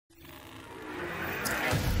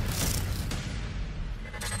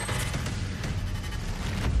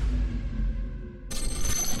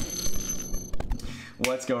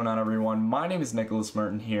What's going on, everyone? My name is Nicholas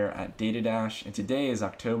Merton here at DataDash, and today is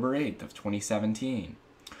October 8th of 2017.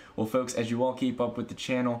 Well, folks, as you all keep up with the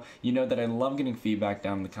channel, you know that I love getting feedback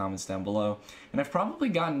down in the comments down below, and I've probably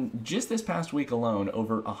gotten, just this past week alone,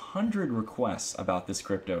 over 100 requests about this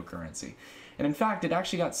cryptocurrency. And in fact, it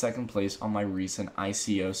actually got second place on my recent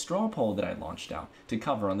ICO straw poll that I launched out to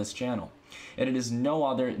cover on this channel. And it is no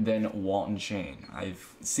other than Waltonchain.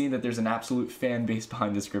 I've seen that there's an absolute fan base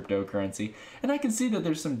behind this cryptocurrency, and I can see that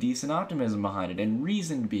there's some decent optimism behind it and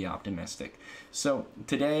reason to be optimistic. So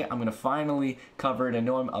today I'm going to finally cover it. I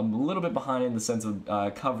know I'm a little bit behind in the sense of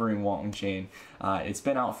covering Waltonchain. It's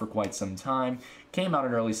been out for quite some time. Came out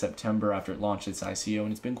in early September after it launched its ICO,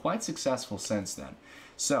 and it's been quite successful since then.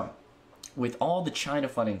 So with all the China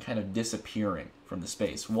funding kind of disappearing from the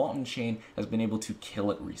space, Waltonchain has been able to kill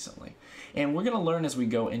it recently. And we're going to learn as we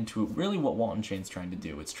go into it really what Waltonchain is trying to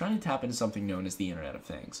do. It's trying to tap into something known as the Internet of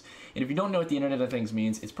Things. And if you don't know what the Internet of Things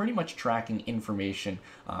means, it's pretty much tracking information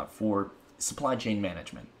for supply chain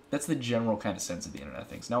management. That's the general kind of sense of the Internet of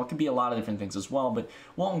Things. Now, it could be a lot of different things as well, but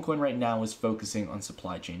Waltonchain right now is focusing on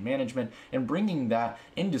supply chain management and bringing that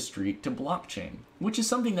industry to blockchain, which is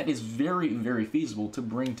something that is very, very feasible to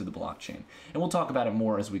bring to the blockchain. And we'll talk about it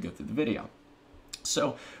more as we go through the video.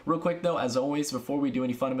 So, real quick though, as always, before we do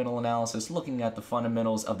any fundamental analysis, looking at the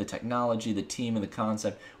fundamentals of the technology, the team, and the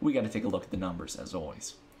concept, we got to take a look at the numbers as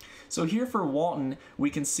always. So here for Walton, we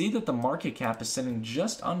can see that the market cap is sitting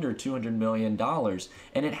just under $200 million,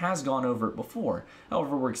 and it has gone over it before.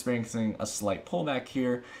 However, we're experiencing a slight pullback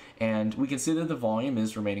here, and we can see that the volume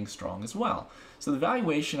is remaining strong as well. So the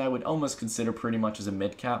valuation I would almost consider pretty much as a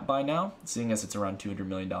mid-cap by now, seeing as it's around $200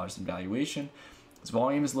 million in valuation. Its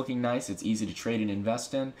volume is looking nice, it's easy to trade and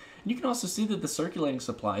invest in, and you can also see that the circulating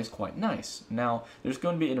supply is quite nice. Now, there's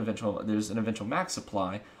going to be an eventual max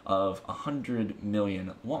supply of 100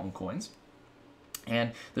 million Walton coins,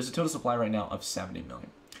 and there's a total supply right now of 70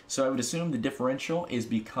 million. So I would assume the differential is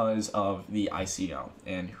because of the ICO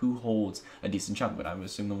and who holds a decent chunk of it. I would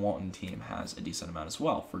assume the Walton team has a decent amount as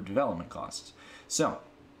well for development costs. So,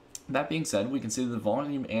 that being said, we can see that the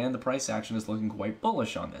volume and the price action is looking quite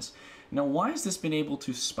bullish on this. Now, why has this been able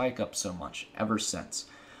to spike up so much ever since?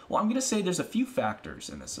 Well, I'm going to say there's a few factors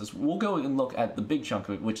in this. As we'll go and look at the big chunk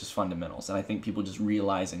of it, which is fundamentals, and I think people just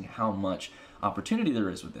realizing how much opportunity there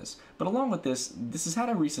is with this. But along with this, this has had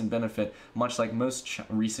a recent benefit, much like most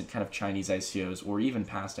recent kind of Chinese ICOs or even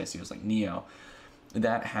past ICOs like NEO,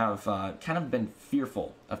 that have kind of been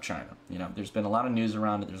fearful of China. You know, there's been a lot of news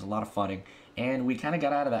around it, there's a lot of funding, and we kind of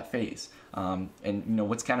got out of that phase. And you know,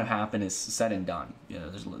 what's kind of happened is said and done. You know,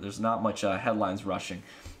 there's not much headlines rushing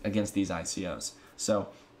against these ICOs. So,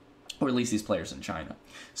 or at least these players in China.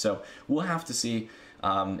 So we'll have to see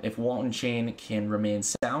if Waltonchain can remain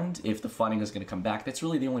sound, if the funding is going to come back. That's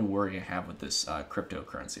really the only worry I have with this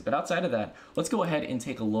cryptocurrency. But outside of that, let's go ahead and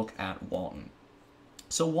take a look at Walton.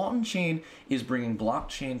 So Waltonchain is bringing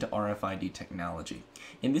blockchain to RFID technology,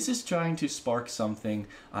 and this is trying to spark something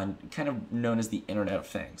kind of known as the Internet of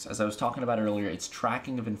Things. As I was talking about earlier, it's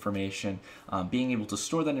tracking of information, being able to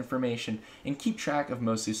store that information, and keep track of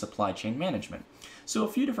mostly supply chain management. So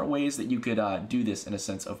a few different ways that you could do this in a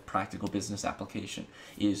sense of practical business application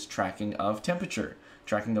is tracking of temperature,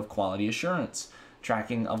 tracking of quality assurance,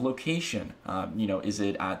 tracking of location. You know, is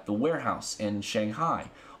it at the warehouse in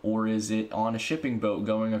Shanghai? Or is it on a shipping boat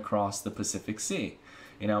going across the Pacific Sea?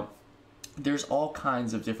 You know, there's all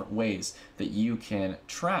kinds of different ways that you can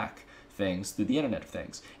track things through the Internet of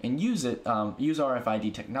Things and use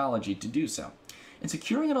RFID technology to do so. And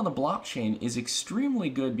securing it on the blockchain is extremely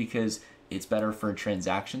good because it's better for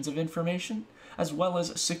transactions of information, as well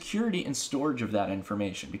as security and storage of that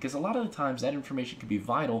information, because a lot of the times that information can be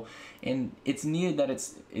vital, and it's needed that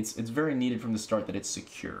it's very needed from the start that it's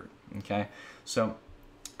secured. Okay, so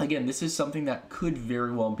again, this is something that could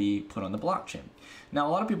very well be put on the blockchain. Now, a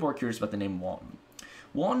lot of people are curious about the name Walton.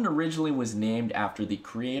 Walton originally was named after the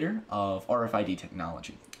creator of RFID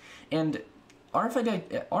technology. And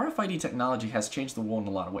RFID technology has changed the world in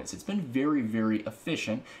a lot of ways. It's been very, very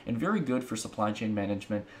efficient and very good for supply chain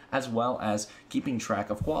management, as well as keeping track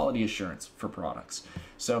of quality assurance for products.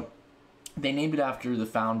 So they named it after the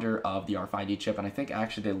founder of the RFID chip, and I think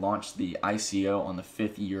actually they launched the ICO on the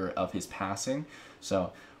 5th year of his passing.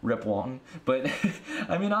 So, rip Walton. But,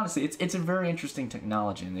 I mean, honestly, it's a very interesting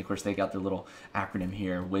technology. And, of course, they got their little acronym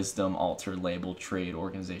here, Wisdom, Alter, Label, Trade,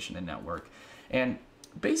 Organization, and Network. And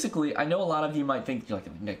basically, I know a lot of you might think,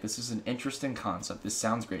 like, Nick, this is an interesting concept. This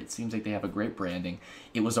sounds great. It seems like they have a great branding.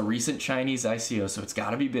 It was a recent Chinese ICO, so it's got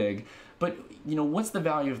to be big. But, what's the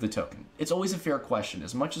value of the token? It's always a fair question.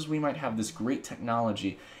 As much as we might have this great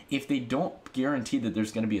technology, if they don't guarantee that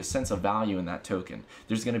there's going to be a sense of value in that token,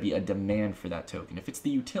 there's going to be a demand for that token. If it's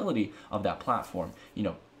the utility of that platform,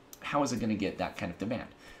 how is it going to get that kind of demand?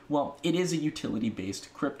 Well, it is a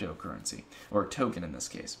utility-based cryptocurrency, or token in this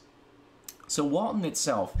case. So Walton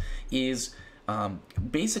itself is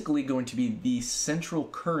basically going to be the central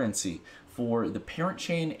currency for the parent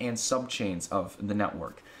chain and subchains of the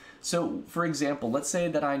network. So, for example, let's say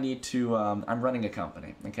that I need to, I'm running a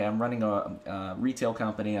company, okay? I'm running a retail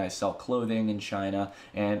company. I sell clothing in China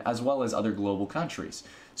and as well as other global countries.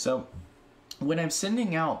 So when I'm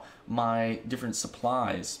sending out my different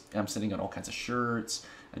supplies, I'm sending out all kinds of shirts,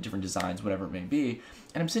 different designs, whatever it may be,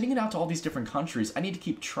 and I'm sending it out to all these different countries, I need to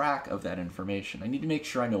keep track of that information. I need to make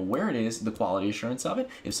sure I know where it is, the quality assurance of it,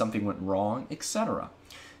 if something went wrong, etc.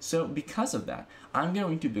 So because of that, I'm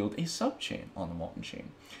going to build a subchain on the Waltonchain.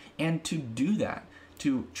 And to do that,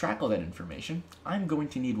 to track all that information, I'm going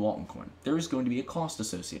to need Waltoncoin. There is going to be a cost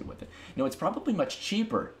associated with it. It's probably much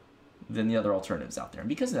cheaper than the other alternatives out there. And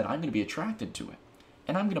because of that, I'm going to be attracted to it.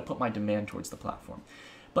 And I'm going to put my demand towards the platform.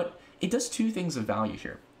 But it does two things of value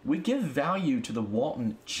here. We give value to the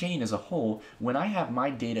Walton chain as a whole when I have my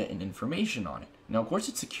data and information on it. Now, of course,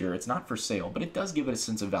 it's secure. It's not for sale, but it does give it a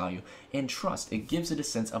sense of value and trust. It gives it a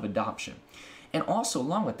sense of adoption. And also,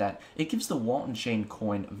 along with that, it gives the Waltonchain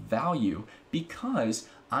coin value because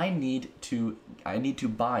I need to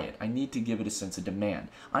buy it. I need to give it a sense of demand.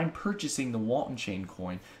 I'm purchasing the Waltonchain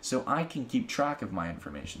coin so I can keep track of my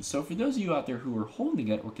information. So for those of you out there who are holding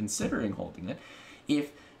it or considering holding it,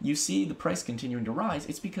 if you see the price continuing to rise,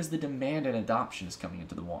 it's because the demand and adoption is coming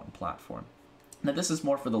into the Walton platform. Now, this is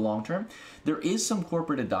more for the long term. There is some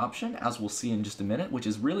corporate adoption, as we'll see in just a minute, which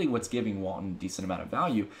is really what's giving Walton a decent amount of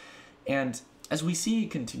value. And as we see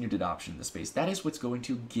continued adoption in the space, that is what's going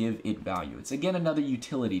to give it value. It's, again, another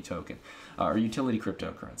utility token or utility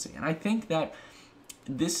cryptocurrency. And I think that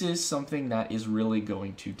this is something that is really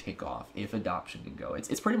going to take off if adoption can go.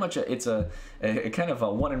 It's pretty much a kind of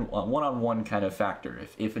a one-on-one kind of factor.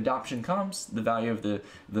 If adoption comes, the value of the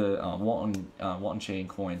Waltonchain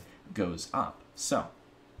coin goes up. So,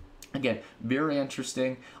 again, very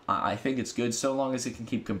interesting. I think it's good so long as it can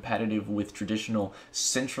keep competitive with traditional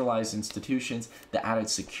centralized institutions. The added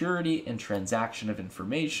security and transaction of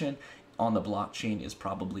information on the blockchain is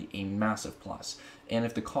probably a massive plus. And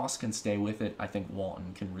if the cost can stay with it, I think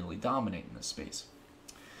Walton can really dominate in this space.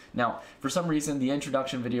 Now, for some reason, the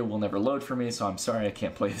introduction video will never load for me, so I'm sorry I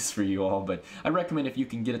can't play this for you all, but I recommend if you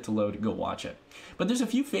can get it to load, go watch it. But there's a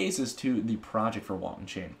few phases to the project for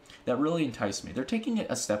Waltonchain that really entice me. They're taking it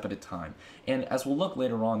a step at a time, and as we'll look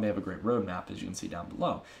later on, they have a great roadmap, as you can see down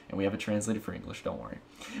below, and we have it translated for English, don't worry.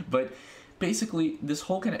 But basically, this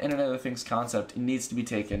whole kind of Internet of Things concept needs to be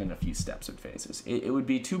taken in a few steps and phases. It would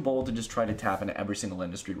be too bold to just try to tap into every single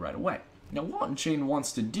industry right away. Now, Waltonchain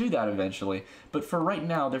wants to do that eventually, but for right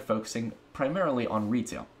now, they're focusing primarily on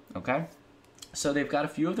retail, okay? So they've got a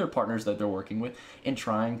few of their partners that they're working with in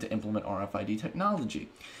trying to implement RFID technology.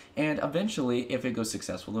 And eventually, if it goes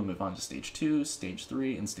successful, they'll move on to stage 2, stage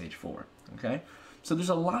 3, and stage 4, okay? So there's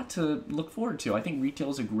a lot to look forward to. I think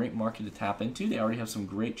retail is a great market to tap into. They already have some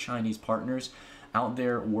great Chinese partners out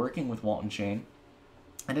there working with Waltonchain.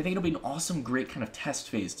 And I think it'll be an awesome, great kind of test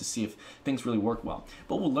phase to see if things really work well.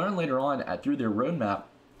 But we'll learn later on through their roadmap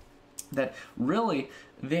that really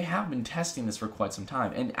they have been testing this for quite some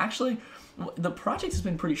time. And actually, the project has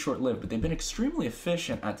been pretty short-lived, but they've been extremely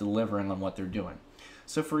efficient at delivering on what they're doing.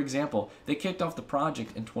 So for example, they kicked off the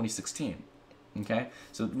project in 2016, okay?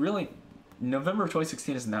 So really, November of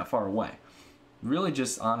 2016 isn't that far away. Really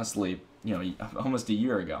just honestly, almost a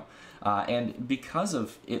year ago. And because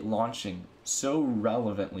of it launching so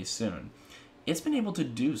relevantly soon, it's been able to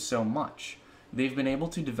do so much. They've been able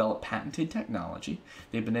to develop patented technology.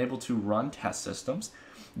 They've been able to run test systems,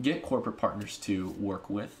 get corporate partners to work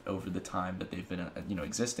with over the time that they've been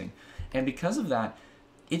existing. And because of that,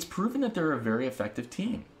 it's proven that they're a very effective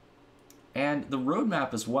team. And the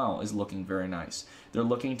roadmap as well is looking very nice. They're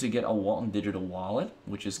looking to get a Walton digital wallet,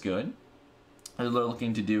 which is good. They're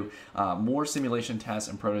looking to do more simulation tests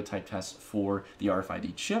and prototype tests for the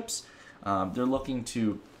RFID chips. They're looking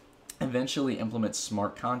to eventually implement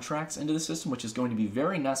smart contracts into the system, which is going to be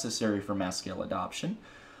very necessary for mass scale adoption.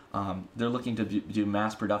 They're looking to do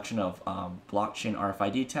mass production of blockchain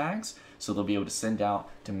RFID tags, so they'll be able to send out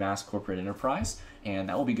to mass corporate enterprise, and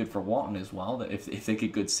that will be good for Walton as well. That if they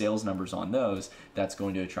get good sales numbers on those, that's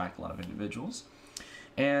going to attract a lot of individuals.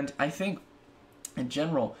 And I think in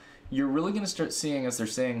general, you're really going to start seeing, as they're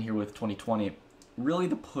saying here with 2020, really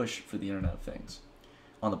the push for the Internet of Things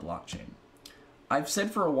on the blockchain. I've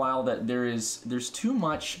said for a while that there's too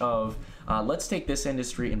much of let's take this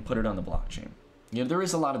industry and put it on the blockchain. There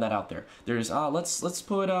is a lot of that out there. There's let's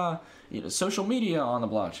put social media on the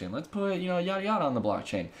blockchain. Let's put yada yada on the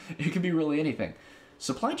blockchain. It could be really anything.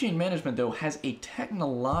 Supply chain management, though, has a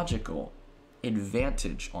technological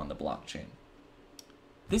advantage on the blockchain.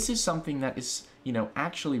 This is something that is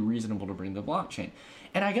actually reasonable to bring to the blockchain.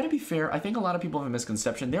 And I gotta be fair, I think a lot of people have a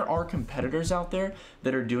misconception. There are competitors out there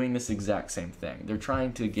that are doing this exact same thing. They're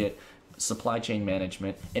trying to get supply chain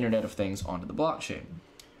management, Internet of Things onto the blockchain.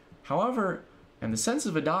 However, in the sense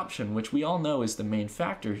of adoption, which we all know is the main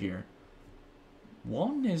factor here,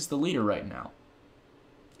 Walton is the leader right now.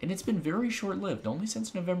 And it's been very short-lived, only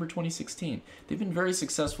since November 2016. They've been very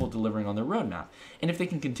successful delivering on their roadmap. And if they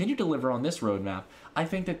can continue to deliver on this roadmap, I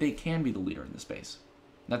think that they can be the leader in the space.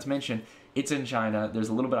 Not to mention, it's in China. There's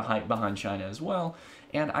a little bit of hype behind China as well.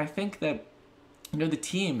 And I think that, the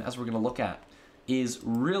team, as we're going to look at, is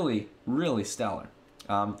really, really stellar.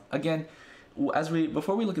 Again,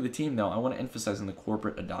 before we look at the team, though, I want to emphasize on the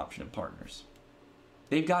corporate adoption and partners.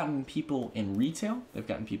 They've gotten people in retail, they've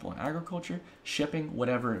gotten people in agriculture, shipping,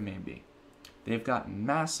 whatever it may be. They've got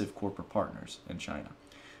massive corporate partners in China.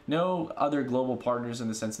 No other global partners in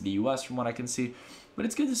the sense of the US from what I can see, but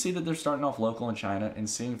it's good to see that they're starting off local in China and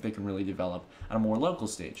seeing if they can really develop at a more local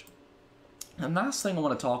stage. And the last thing I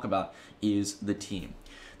want to talk about is the team.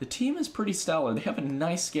 The team is pretty stellar. They have a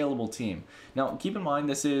nice scalable team. Now, keep in mind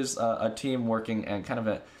this is a team working and kind of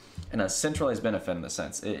a centralized benefit in the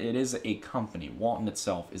sense. It is a company. Walton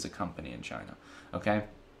itself is a company in China. Okay?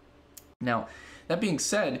 Now, that being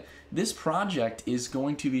said, this project is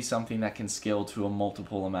going to be something that can scale to a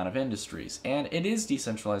multiple amount of industries, and it is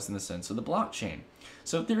decentralized in the sense of the blockchain.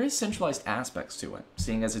 So there is centralized aspects to it,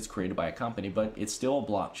 seeing as it's created by a company, but it's still a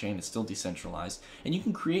blockchain, it's still decentralized, and you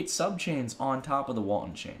can create subchains on top of the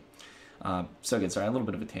Waltonchain. So again, sorry, a little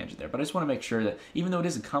bit of a tangent there, but I just want to make sure that even though it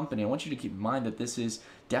is a company, I want you to keep in mind that this is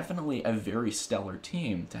definitely a very stellar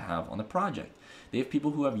team to have on the project. They have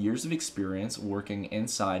people who have years of experience working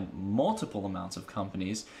inside multiple amounts of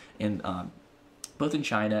companies in both in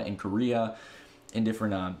China and Korea, in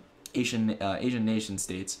different Asian nation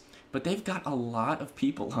states. But they've got a lot of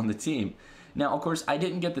people on the team. Now, of course, I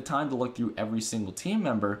didn't get the time to look through every single team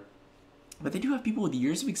member, but they do have people with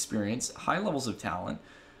years of experience, high levels of talent,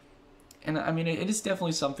 and I mean, it is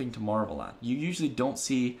definitely something to marvel at. You usually don't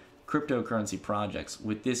see cryptocurrency projects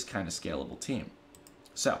with this kind of scalable team.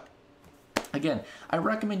 So, again, I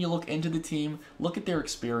recommend you look into the team, look at their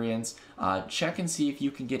experience, check and see if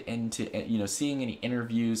you can get into seeing any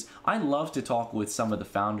interviews. I love to talk with some of the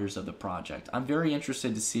founders of the project. I'm very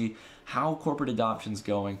interested to see how corporate adoption's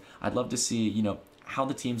going. I'd love to see how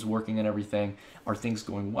the team's working and everything. Are things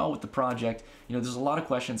going well with the project? There's a lot of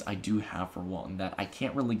questions I do have for Walton that I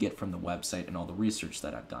can't really get from the website and all the research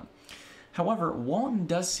that I've done. However, Walton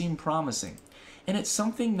does seem promising, and it's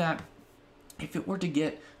something that if it were to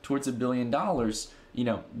get towards $1 billion,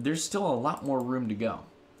 there's still a lot more room to go.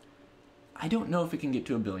 I don't know if it can get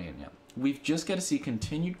to $1 billion yet. We've just got to see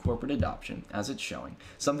continued corporate adoption, as it's showing,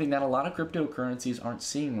 something that a lot of cryptocurrencies aren't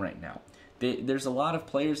seeing right now. There's a lot of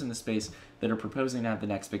players in the space that are proposing to have the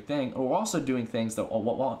next big thing, or also doing things that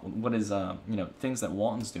things that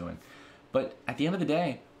Walton's doing. But at the end of the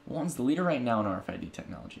day, Walton's the leader right now in RFID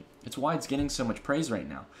technology. It's why it's getting so much praise right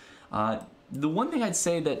now. The one thing I'd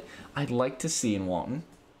say that I'd like to see in Walton,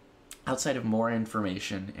 outside of more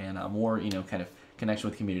information and more kind of connection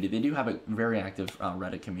with the community, they do have a very active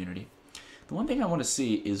Reddit community. The one thing I want to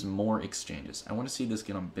see is more exchanges. I want to see this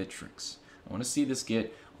get on Bittrex. I want to see this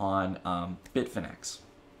get on Bitfinex.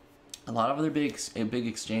 A lot of other big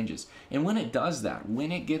exchanges. And when it does that,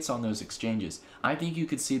 when it gets on those exchanges, I think you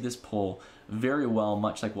could see this pull very well,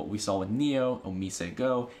 much like what we saw with Neo, Omise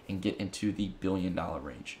Go, and get into the $1 billion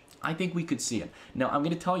range. I think we could see it. Now, I'm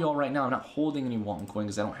going to tell you all right now, I'm not holding any Walton coin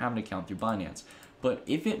because I don't have an account through Binance. But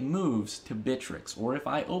if it moves to Bittrex, or if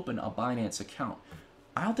I open a Binance account,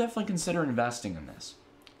 I'll definitely consider investing in this.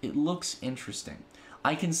 It looks interesting.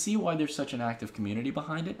 I can see why there's such an active community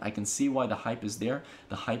behind it. I can see why the hype is there.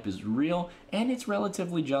 The hype is real, and it's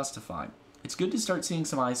relatively justified. It's good to start seeing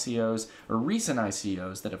some ICOs, or recent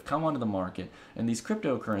ICOs, that have come onto the market, and these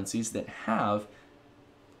cryptocurrencies that have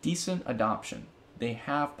decent adoption. They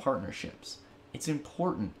have partnerships. It's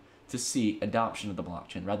important to see adoption of the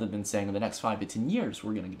blockchain, rather than saying in the next 5 to 10 years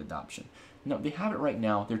we're going to get adoption. No, they have it right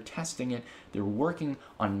now. They're testing it. They're working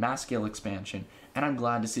on mass scale expansion, and I'm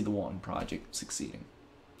glad to see the Walton project succeeding.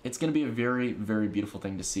 It's going to be a very, very beautiful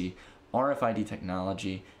thing to see RFID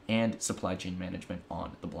technology, and supply chain management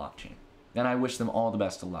on the blockchain. And I wish them all the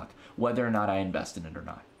best of luck, whether or not I invest in it or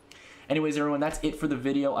not. Anyways, everyone, that's it for the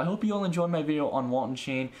video. I hope you all enjoyed my video on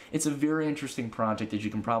Waltonchain. It's a very interesting project. As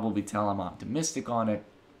you can probably tell, I'm optimistic on it.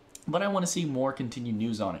 But I want to see more continued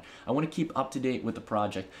news on it. I want to keep up to date with the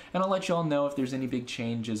project, and I'll let you all know if there's any big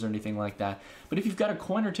changes or anything like that. But if you've got a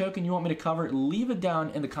coin or token you want me to cover, leave it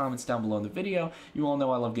down in the comments down below in the video. You all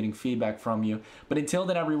know I love getting feedback from you. But until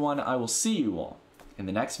then, everyone, I will see you all in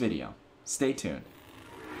the next video. Stay tuned.